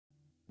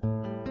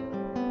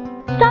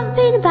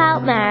Something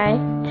about Mary,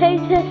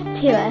 Totus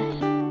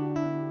Tuus.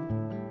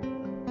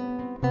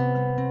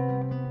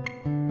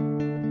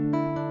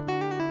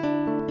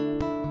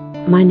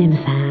 My name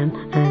is Anne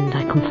and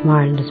I come from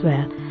Ireland as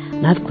well,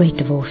 and I have great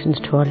devotions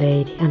to Our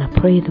Lady, and I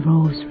pray the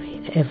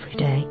rosary every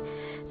day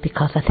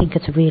because I think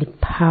it's a real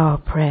power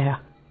prayer,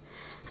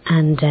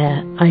 and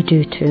I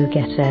do too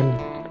get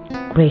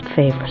great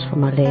favours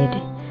from Our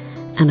Lady,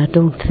 and I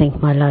don't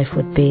think my life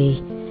would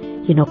be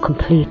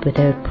complete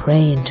without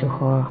praying to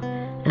her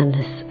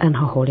and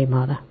her Holy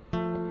Mother.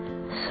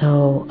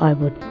 So I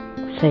would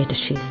say that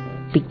she's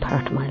a big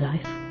part of my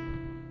life.